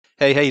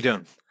Hey, how you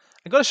doing?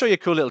 I'm going to show you a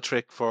cool little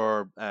trick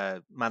for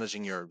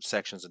managing your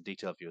sections and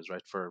detail views,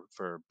 right?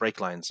 For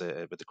break lines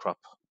with the crop.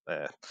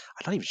 I'm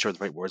not even sure the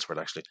right words for it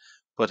actually,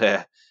 but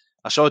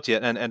I'll show it to you,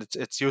 and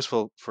it's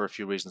useful for a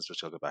few reasons,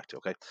 which I'll go back to.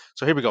 Okay,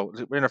 so here we go.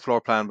 We're in our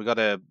floor plan. We got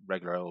a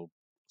regular old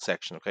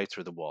section, okay,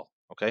 through the wall.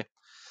 Okay,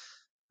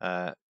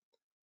 uh,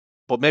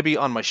 but maybe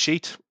on my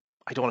sheet,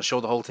 I don't want to show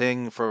the whole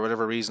thing for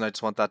whatever reason. I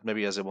just want that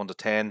maybe as a 1 to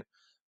 10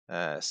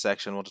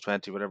 section, 1 to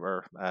 20,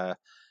 whatever.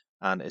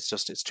 And it's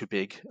too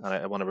big, and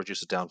I want to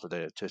reduce it down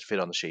to fit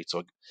on the sheet.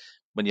 So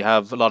when you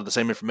have a lot of the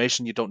same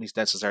information, you don't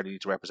necessarily need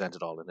to represent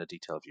it all in a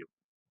detailed view.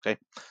 Okay,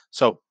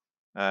 so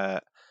uh,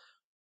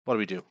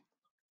 what do? We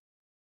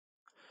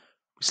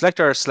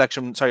select our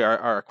selection, sorry,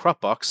 our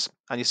crop box,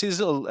 and you see these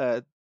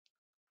little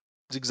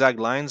zigzag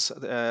lines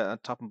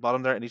at top and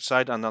bottom there on each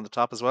side and on the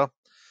top as well.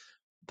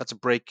 That's a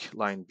break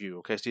line view.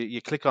 Okay, so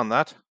you click on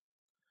that,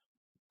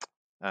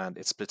 and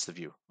it splits the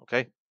view.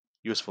 Okay,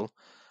 useful.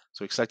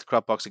 So we select the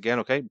crop box again.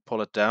 Okay,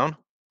 pull it down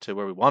to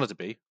where we want it to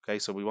be. Okay,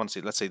 so we want to see,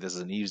 let's say this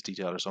is an eaves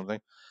detail or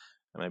something,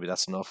 and maybe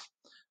that's enough.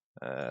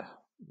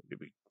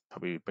 Maybe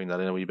probably bring that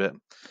in a wee bit.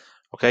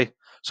 Okay,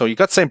 so you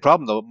got the same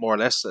problem though, more or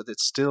less. That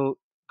it's still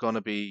going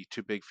to be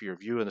too big for your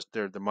view, and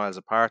they're miles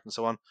apart and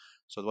so on.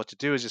 So what you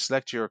do is you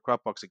select your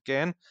crop box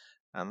again.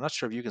 And I'm not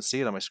sure if you can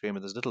see it on my screen,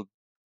 but there's a little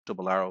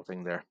double arrow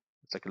thing there.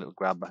 It's like a little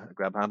grab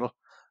handle,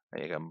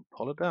 and you can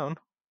pull it down,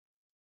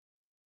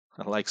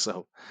 like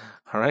so.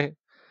 All right.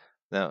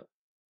 Now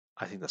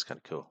I think that's kind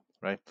of cool,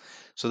 right?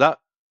 So that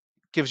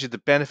gives you the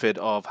benefit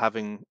of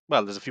having,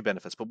 well, there's a few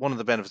benefits, but one of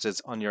the benefits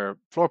is on your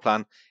floor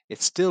plan,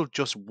 it's still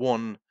just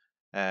one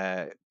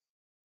uh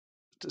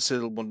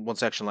still one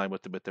section line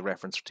with the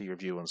reference to your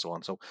view and so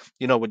on. So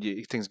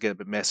when things get a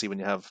bit messy when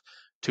you have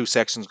two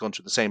sections going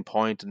through the same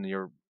point, and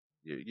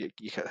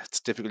it's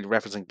difficult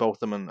referencing both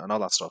of them, and all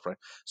that stuff, right?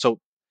 So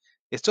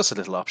it's just a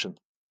little option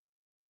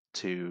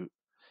to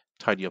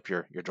tidy up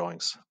your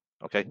drawings,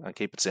 okay, and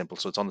keep it simple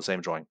so it's on the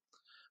same drawing.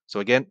 So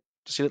again,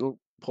 just a little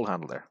pull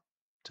handle there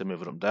to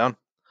move it up and down,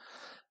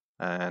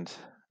 and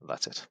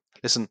that's it.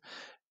 Listen,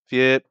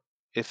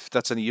 if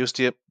that's any use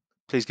to you,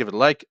 please give it a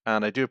like,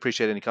 and I do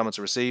appreciate any comments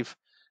I receive.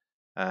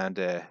 And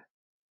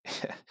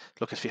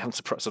look, if you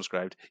haven't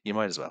subscribed, you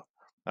might as well.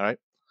 All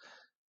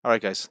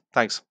right, guys.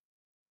 Thanks.